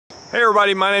Hey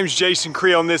everybody, my name is Jason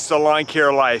Creel and this is the Lawn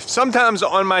Care Life. Sometimes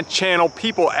on my channel,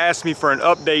 people ask me for an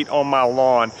update on my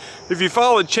lawn. If you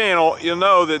follow the channel, you'll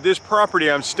know that this property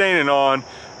I'm standing on,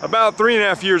 about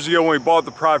 3.5 years ago when we bought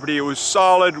the property, it was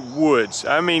solid woods.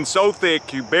 I mean, so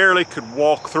thick you barely could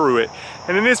walk through it.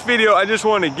 And in this video, I just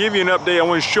wanted to give you an update. I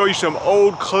want to show you some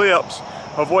old clips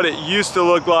of what it used to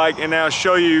look like, and now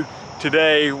show you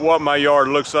today what my yard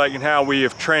looks like and how we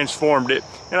have transformed it,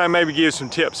 and I maybe give you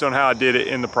some tips on how I did it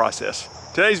in the process.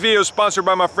 Today's video is sponsored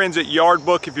by my friends at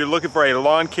Yardbook. If you're looking for a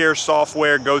lawn care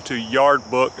software, go to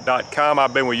yardbook.com.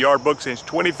 I've been with Yardbook since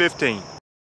 2015.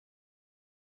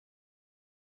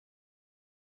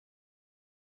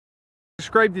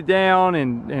 Scraped it down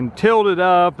and tilled it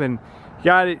up and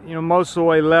got it, you know, most of the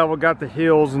way level, got the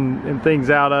hills and things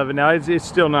out of it. Now it's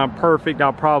still not perfect.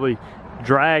 I'll probably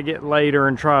drag it later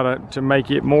and try to make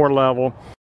it more level.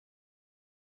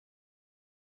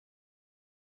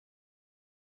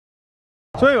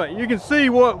 So anyway, you can see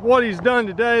what he's done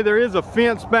today. There is a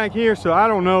fence back here, so I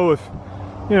don't know if,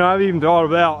 you know, I've even thought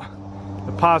about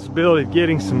the possibility of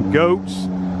getting some goats,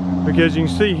 because you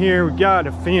can see here we got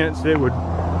a fence that would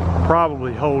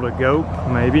probably hold a goat.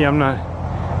 Maybe, I'm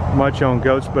not much on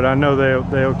goats, but I know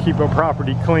they'll keep a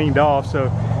property cleaned off, so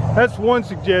that's one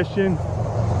suggestion.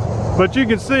 But you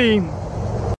can see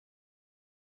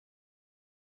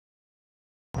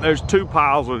there's 2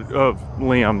 piles of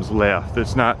limbs left.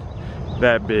 It's not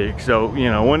that big, so you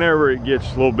know, whenever it gets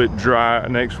a little bit dry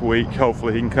next week,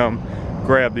 hopefully he can come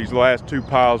grab these last 2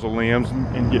 piles of limbs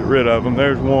and get rid of them.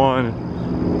 There's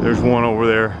one over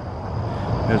there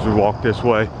as we walk this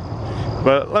way.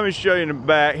 But let me show you in the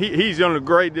back. He's gonna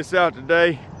grade this out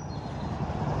today.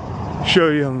 Show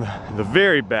you on the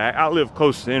very back. I live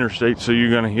close to the interstate, so you're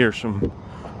gonna hear some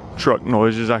truck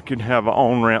noises. I could have an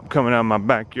on-ramp coming out of my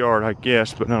backyard, I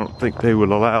guess, but I don't think they would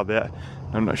allow that.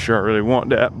 I'm not sure I really want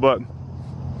that. But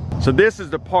so this is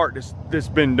the part that's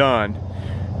been done,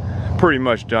 pretty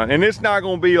much done, and it's not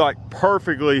gonna be like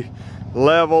perfectly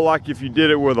level like if you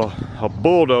did it with a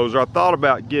bulldozer. I thought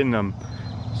about getting them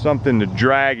something to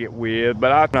drag it with,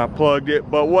 but I've not plugged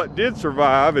it. But what did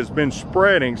survive has been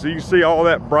spreading. So you can see all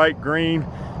that bright green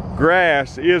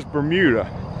grass is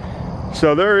Bermuda.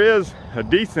 So there is a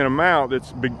decent amount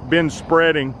that's been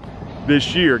spreading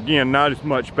this year. Again, not as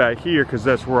much back here because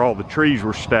that's where all the trees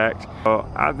were stacked.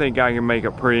 I think I can make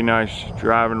a pretty nice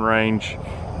driving range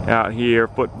out here.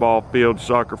 Football field,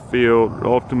 soccer field,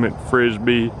 ultimate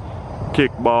frisbee,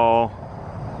 kickball,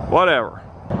 whatever.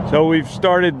 So we've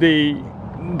started the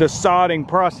sodding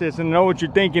process, and I know what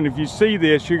you're thinking. If you see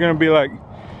this, you're gonna be like,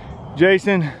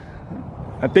 Jason,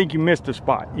 I think you missed a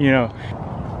spot, you know.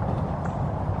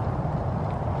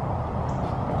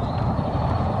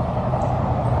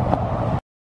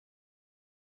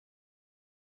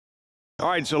 All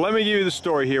right, so let me give you the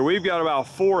story here. We've got about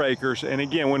 4 acres, and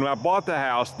again, when I bought the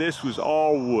house, this was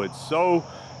all wood, so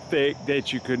thick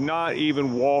that you could not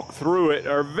even walk through it,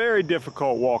 or very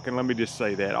difficult walking, let me just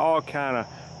say that. All kind of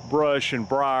brush and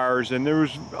briars, and there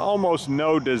was almost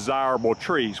no desirable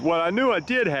trees. What I knew I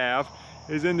did have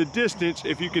is in the distance,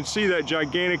 if you can see that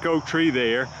gigantic oak tree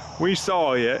there, we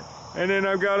saw it, and then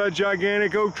I've got a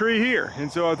gigantic oak tree here. And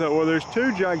so I thought, well, there's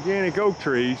 2 gigantic oak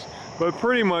trees, but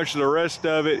pretty much the rest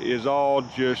of it is all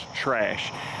just trash.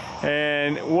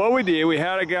 And what we did, we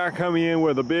had a guy come in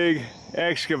with a big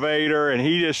excavator, and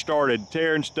he just started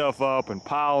tearing stuff up and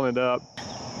piling it up.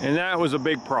 And that was a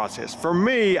big process. For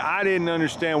me, I didn't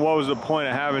understand what was the point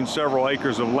of having several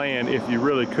acres of land if you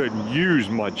really couldn't use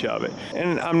much of it.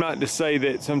 And I'm not to say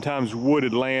that sometimes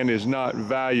wooded land is not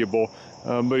valuable,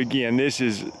 but again, this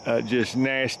is just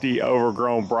nasty,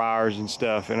 overgrown briars and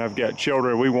stuff. And I've got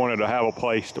children, we wanted to have a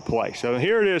place to play. So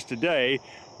here it is today.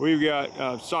 We've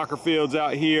got soccer fields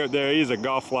out here. There is a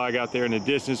golf flag out there in the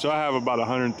distance. So I have about a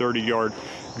 130-yard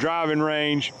driving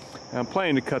range. I'm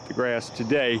planning to cut the grass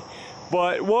today.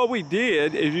 But what we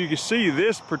did is, you can see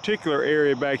this particular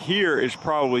area back here is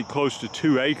probably close to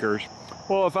 2 acres.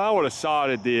 Well, if I would have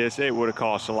sodded this, it would have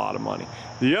cost a lot of money.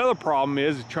 The other problem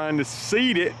is trying to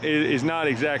seed it is not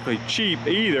exactly cheap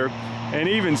either. And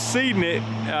even seeding it,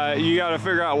 you got to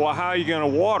figure out, well, how are you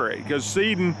going to water it? Because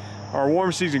seeding our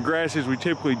warm season grasses we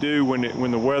typically do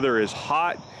when the weather is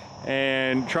hot,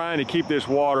 and trying to keep this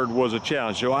watered was a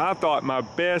challenge. So I thought my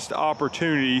best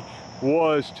opportunity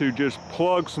was to just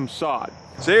plug some sod.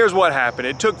 So here's what happened.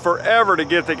 It took forever to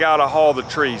get the guy to haul the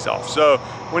trees off. So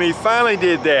when he finally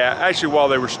did that, actually while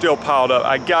they were still piled up,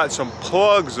 I got some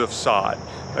plugs of sod.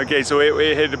 Okay, so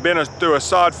it had been through a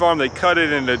sod farm. They cut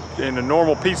it into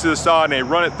normal pieces of sod, and they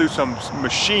run it through some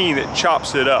machine that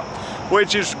chops it up.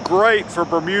 which is great for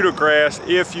Bermuda grass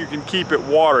if you can keep it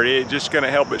watered. It's just going to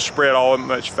help it spread all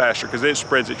much faster because it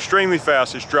spreads extremely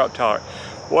fast. It's drought tolerant.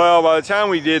 Well, by the time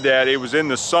we did that, it was in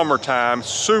the summertime,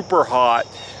 super hot,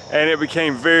 and it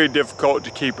became very difficult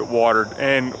to keep it watered.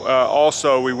 And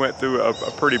also we went through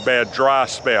a pretty bad dry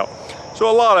spell. So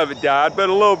a lot of it died, but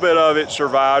a little bit of it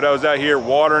survived. I was out here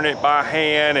watering it by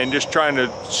hand and just trying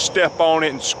to step on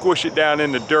it and squish it down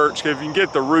in the dirt, because if you can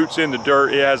get the roots in the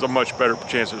dirt, it has a much better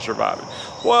chance of surviving.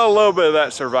 Well, a little bit of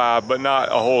that survived, but not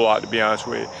a whole lot, to be honest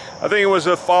with you. I think it was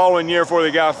the following year before the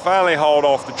guy finally hauled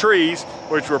off the trees,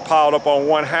 which were piled up on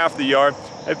one half the yard.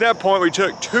 At that point, we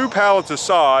took 2 pallets of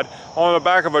sod on the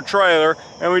back of a trailer,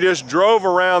 and we just drove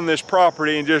around this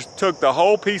property and just took the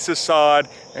whole piece of sod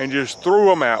and just threw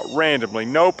them out randomly,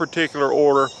 no particular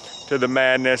order to the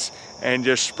madness, and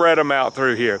just spread them out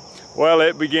through here. Well,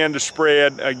 it began to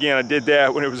spread. Again, I did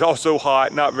that when it was also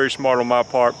hot, not very smart on my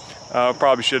part.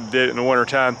 Probably should have did it in the winter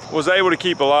time. Was able to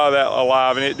keep a lot of that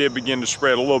alive, and it did begin to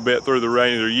spread a little bit through the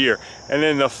remainder of the year. And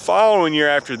then the following year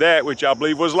after that, which I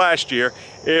believe was last year,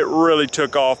 it really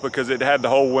took off because it had the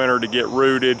whole winter to get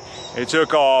rooted. It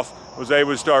took off, was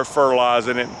able to start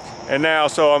fertilizing it. And now,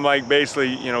 so I'm like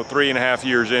basically, 3.5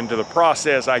 years into the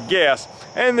process, I guess.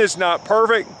 And it's not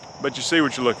perfect, but you see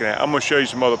what you're looking at. I'm gonna show you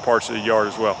some other parts of the yard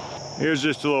as well. Here's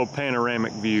just a little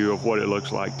panoramic view of what it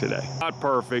looks like today. Not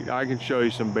perfect. I can show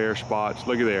you some bare spots.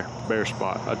 Look at there, bare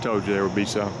spot. I told you there would be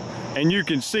some. And you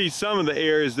can see some of the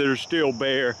areas that are still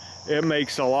bare. It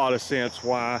makes a lot of sense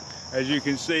why. As you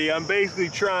can see, I'm basically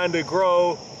trying to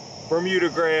grow Bermuda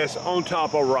grass on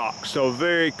top of rocks. So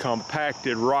very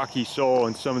compacted, rocky soil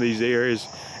in some of these areas,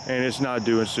 and it's not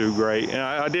doing so great. And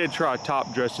I did try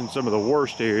top dressing some of the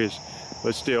worst areas,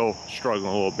 but still struggling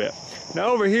a little bit. Now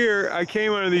over here, I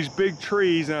came under these big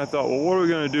trees and I thought, well, what are we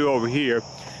gonna do over here?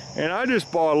 And I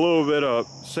just bought a little bit of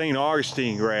St.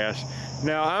 Augustine grass.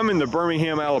 Now I'm in the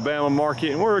Birmingham, Alabama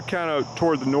market, and we're kind of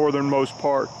toward the northernmost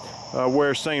part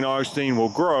where St. Augustine will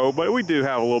grow, but we do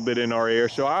have a little bit in our area.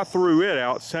 So I threw it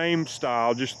out, same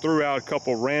style, just threw out a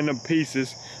couple random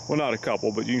pieces. Well, not a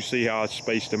couple, but you can see how I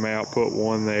spaced them out. Put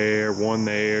one there, one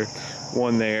there,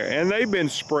 one there. And they've been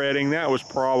spreading. That was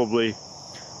probably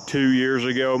 2 years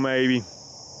ago, maybe.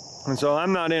 And so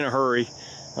I'm not in a hurry.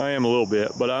 I am a little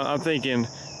bit, but I'm thinking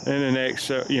in the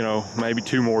next, maybe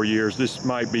 2 more years, this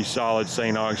might be solid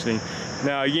St. Augustine.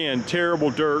 Now again,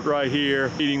 terrible dirt right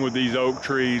here, eating with these oak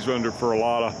trees for a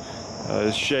lot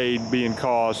of shade being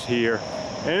caused here.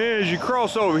 And then as you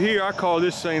cross over here, I call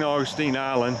this St. Augustine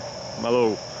Island. My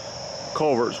little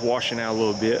culvert's washing out a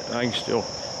little bit. I can still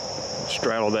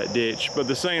straddle that ditch, but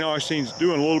the St. Augustine's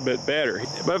doing a little bit better.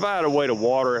 But if I had a way to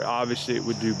water it, obviously it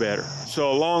would do better.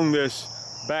 So along this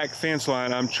back fence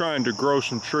line, I'm trying to grow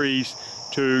some trees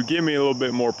to give me a little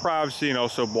bit more privacy and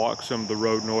also block some of the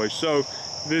road noise. So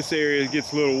this area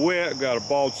gets a little wet. I've got a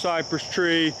bald cypress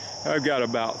tree. I've got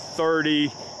about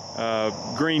 30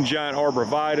 green giant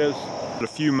arborvitaes, a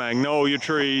few magnolia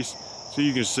trees. So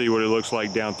you can see what it looks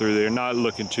like down through there. Not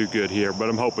looking too good here, but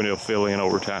I'm hoping it'll fill in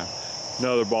over time.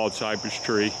 Another bald cypress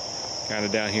tree kind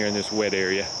of down here in this wet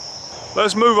area.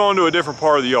 Let's move on to a different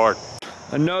part of the yard.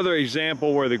 Another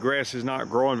example where the grass is not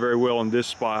growing very well in this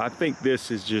spot. I think this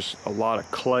is just a lot of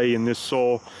clay in this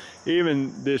soil.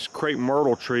 Even this crepe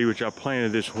myrtle tree, which I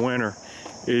planted this winter,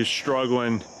 is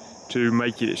struggling to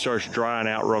make it. It starts drying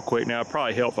out real quick. Now, it'd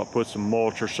probably help if I put some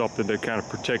mulch or something to kind of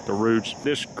protect the roots.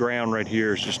 This ground right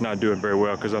here is just not doing very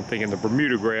well because I'm thinking the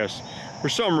Bermuda grass, for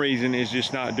some reason, is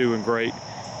just not doing great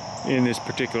in this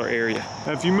particular area.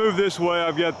 Now, if you move this way,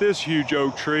 I've got this huge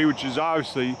oak tree, which is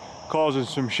obviously causing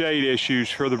some shade issues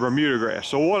for the Bermuda grass.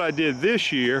 So what I did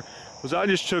this year was I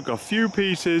just took a few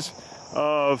pieces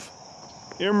of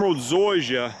emerald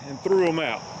zoysia and threw them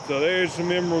out. So there's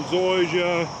some emerald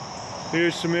zoysia,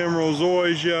 here's some emerald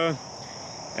zoysia,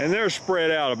 and they're spread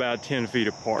out about 10 feet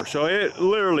apart. So it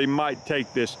literally might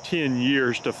take this 10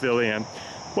 years to fill in.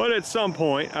 But at some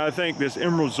point, I think this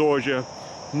emerald zoysia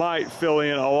might fill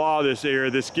in a lot of this area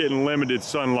that's getting limited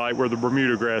sunlight where the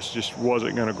Bermuda grass just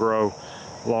wasn't gonna grow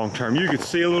long term. You can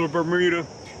see a little Bermuda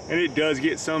and it does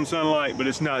get some sunlight, but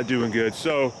it's not doing good.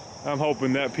 So I'm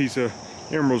hoping that piece of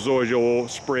emerald zoysia will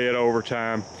spread over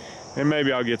time, and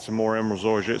maybe I'll get some more emerald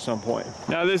zoysia at some point.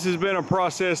 Now this has been a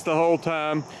process the whole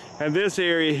time, and this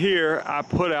area here I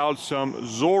put out some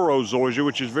Zorro zoysia,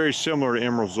 which is very similar to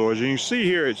emerald zoysia. You can see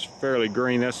here it's fairly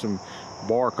green. That's some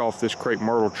bark off this crepe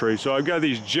myrtle tree. So I've got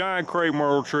these giant crepe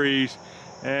myrtle trees,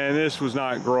 and this was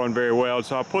not growing very well,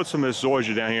 so I put some of this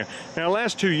zoysia down here. Now the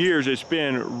last 2 years it's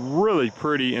been really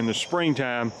pretty in the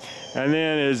springtime, and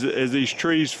then as these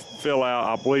trees fill out,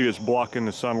 I believe it's blocking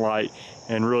the sunlight,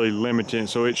 and really limiting,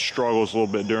 so it struggles a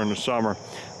little bit during the summer.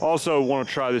 Also want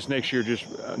to try this next year, just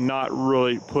not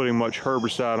really putting much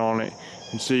herbicide on it,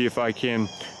 and see if I can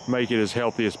make it as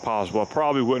healthy as possible. I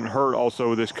probably wouldn't hurt also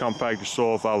with this compacted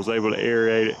soil if I was able to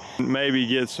aerate it, maybe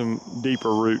get some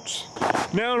deeper roots.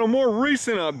 Now, in a more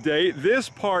recent update, this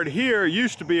part here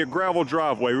used to be a gravel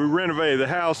driveway. We renovated the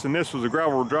house, and this was a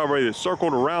gravel driveway that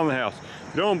circled around the house.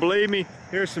 Don't believe me?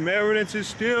 Here's some evidence. It's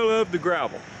still of the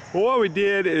gravel. Well, what we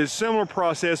did is similar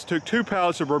process, took 2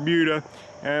 pallets of Bermuda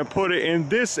and put it in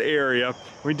this area.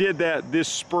 We did that this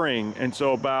spring, and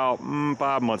so about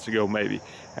 5 months ago maybe.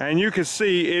 And you can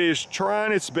see it is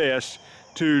trying its best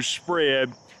to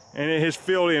spread, and it has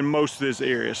filled in most of this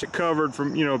area. So it covered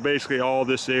from, you know, basically all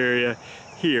this area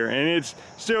here, and it's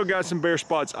still got some bare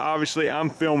spots. Obviously, I'm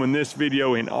filming this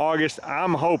video in August.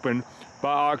 I'm hoping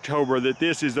by October that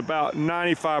this is about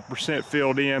 95%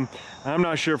 filled in. I'm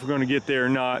not sure if we're going to get there or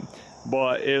not,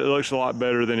 but it looks a lot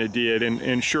better than it did,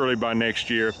 and surely by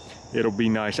next year it'll be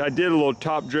nice. I did a little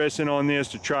top dressing on this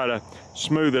to try to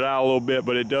smooth it out a little bit,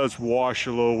 but it does wash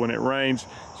a little when it rains,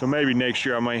 so maybe next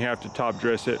year I may have to top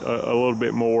dress it a little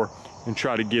bit more and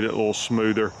try to get it a little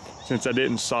smoother. Since I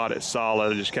didn't sod it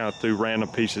solid, I just kind of threw random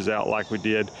pieces out like we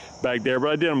did back there, but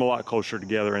I did them a lot closer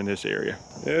together in this area.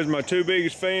 There's my 2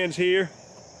 biggest fans here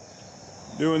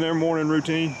doing their morning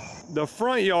routine. The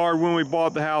front yard when we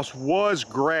bought the house was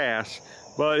grass,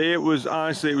 but it was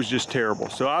honestly, it was just terrible.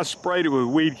 So I sprayed it with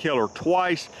weed killer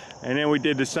twice, and then we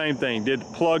did the same thing,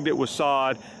 plugged it with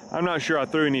sod. I'm not sure I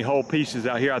threw any whole pieces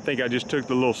out here. I think I just took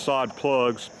the little sod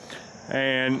plugs,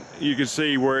 and you can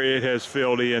see where it has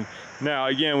filled in. Now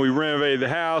again, we renovated the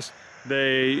house.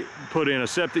 They put in a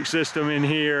septic system in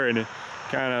here, and it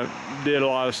kind of did a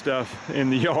lot of stuff in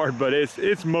the yard, but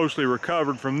it's mostly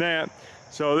recovered from that.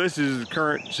 So this is the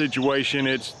current situation.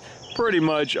 It's pretty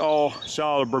much all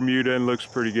solid Bermuda and looks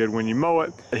pretty good when you mow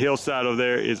it. The hillside over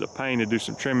there is a pain to do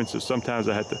some trimming, so sometimes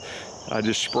I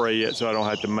just spray it so I don't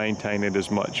have to maintain it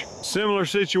as much. Similar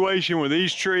situation with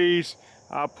these trees.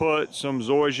 I put some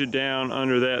zoysia down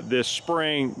under that this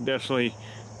spring. Definitely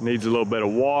needs a little bit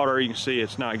of water. You can see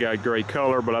it's not got gray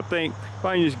color, but I think if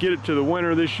I can just get it to the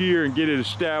winter this year and get it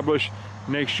established,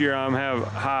 next year I have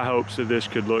high hopes that this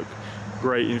could look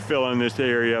great and fill in this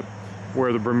area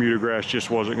where the Bermuda grass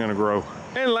just wasn't going to grow.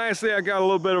 And lastly, I got a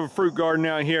little bit of a fruit garden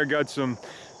out here. I got some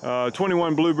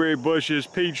 21 blueberry bushes,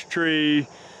 peach tree,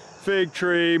 fig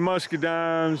tree,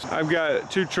 muscadines. I've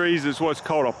got 2 trees that's what's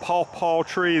called a pawpaw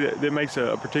tree that makes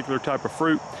a particular type of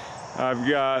fruit. I've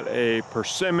got a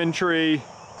persimmon tree.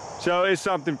 So it's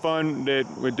something fun that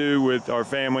we do with our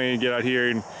family and get out here,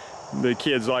 and the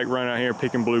kids like running out here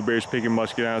picking blueberries, picking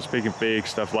muscadines, picking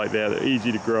figs, stuff like that. They're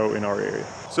easy to grow in our area.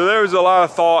 So there was a lot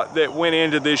of thought that went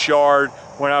into this yard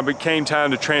when it became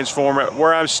time to transform it.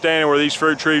 Where I'm standing, where these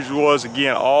fruit trees was,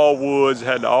 again, all woods,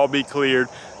 had to all be cleared.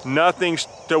 Nothing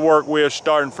to work with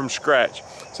starting from scratch.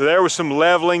 So there was some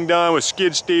leveling done with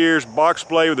skid steers, box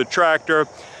blade with a tractor.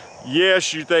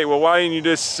 Yes, you think, well, why didn't you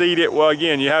just seed it? Well,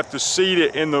 again, you have to seed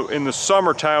it in the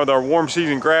summertime with our warm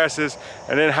season grasses,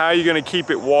 and then how are you going to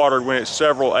keep it watered when it's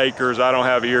several acres? I don't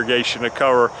have irrigation to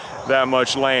cover that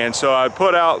much land. So I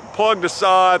plugged the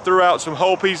sod, threw out some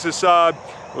whole pieces of sod,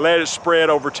 let it spread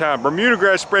over time. Bermuda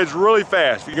grass spreads really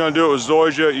fast. If you're going to do it with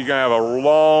zoysia, you're going to have a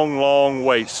long, long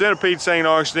wait. Centipede, St.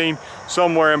 Augustine,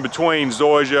 somewhere in between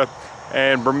zoysia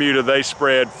and Bermuda, they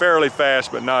spread fairly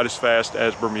fast, but not as fast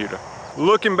as Bermuda.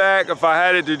 Looking back, if I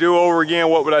had it to do over again,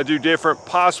 what would I do different?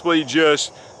 Possibly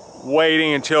just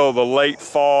waiting until the late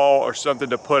fall or something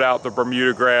to put out the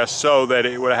Bermuda grass so that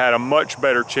it would have had a much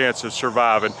better chance of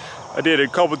surviving. I did it a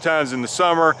couple times in the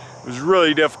summer. It was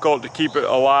really difficult to keep it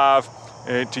alive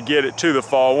and to get it to the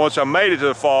fall. Once I made it to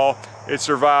the fall, it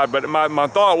survived. But my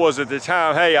thought was at the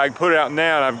time, hey, I can put it out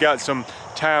now and I've got some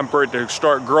time for it to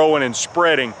start growing and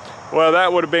spreading. Well,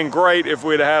 that would have been great if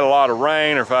we'd had a lot of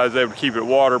rain or if I was able to keep it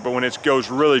watered, but when it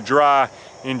goes really dry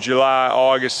in July,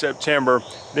 August, September,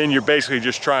 then you're basically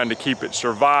just trying to keep it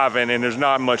surviving and there's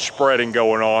not much spreading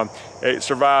going on. It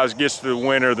survives, gets to the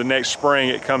winter, the next spring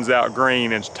it comes out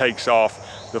green and takes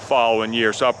off the following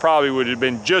year. So I probably would have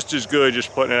been just as good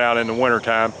just putting it out in the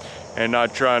wintertime and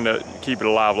not trying to keep it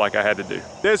alive like I had to do.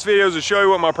 This video is to show you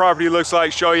what my property looks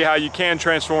like, show you how you can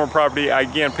transform a property.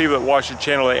 Again, people that watch the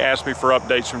channel, they ask me for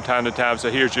updates from time to time, so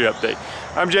here's your update.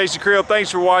 I'm Jason Creel, thanks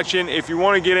for watching. If you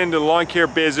want to get into the lawn care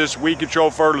business, weed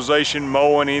control, fertilization,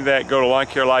 mowing, any of that, go to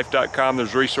lawncarelife.com.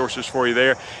 There's resources for you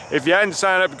there. If you hadn't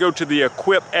signed up to go to the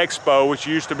Equip Expo, which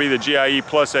used to be the GIE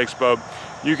Plus Expo,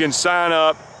 you can sign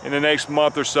up in the next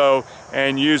month or so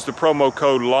and use the promo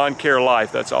code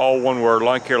LawnCareLife. That's all one word,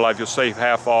 LawnCareLife. You'll save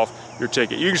half off. your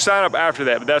ticket. You can sign up after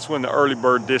that, but that's when the early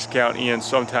bird discount ends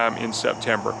sometime in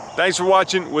September. Thanks for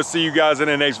watching. We'll see you guys in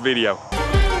the next video.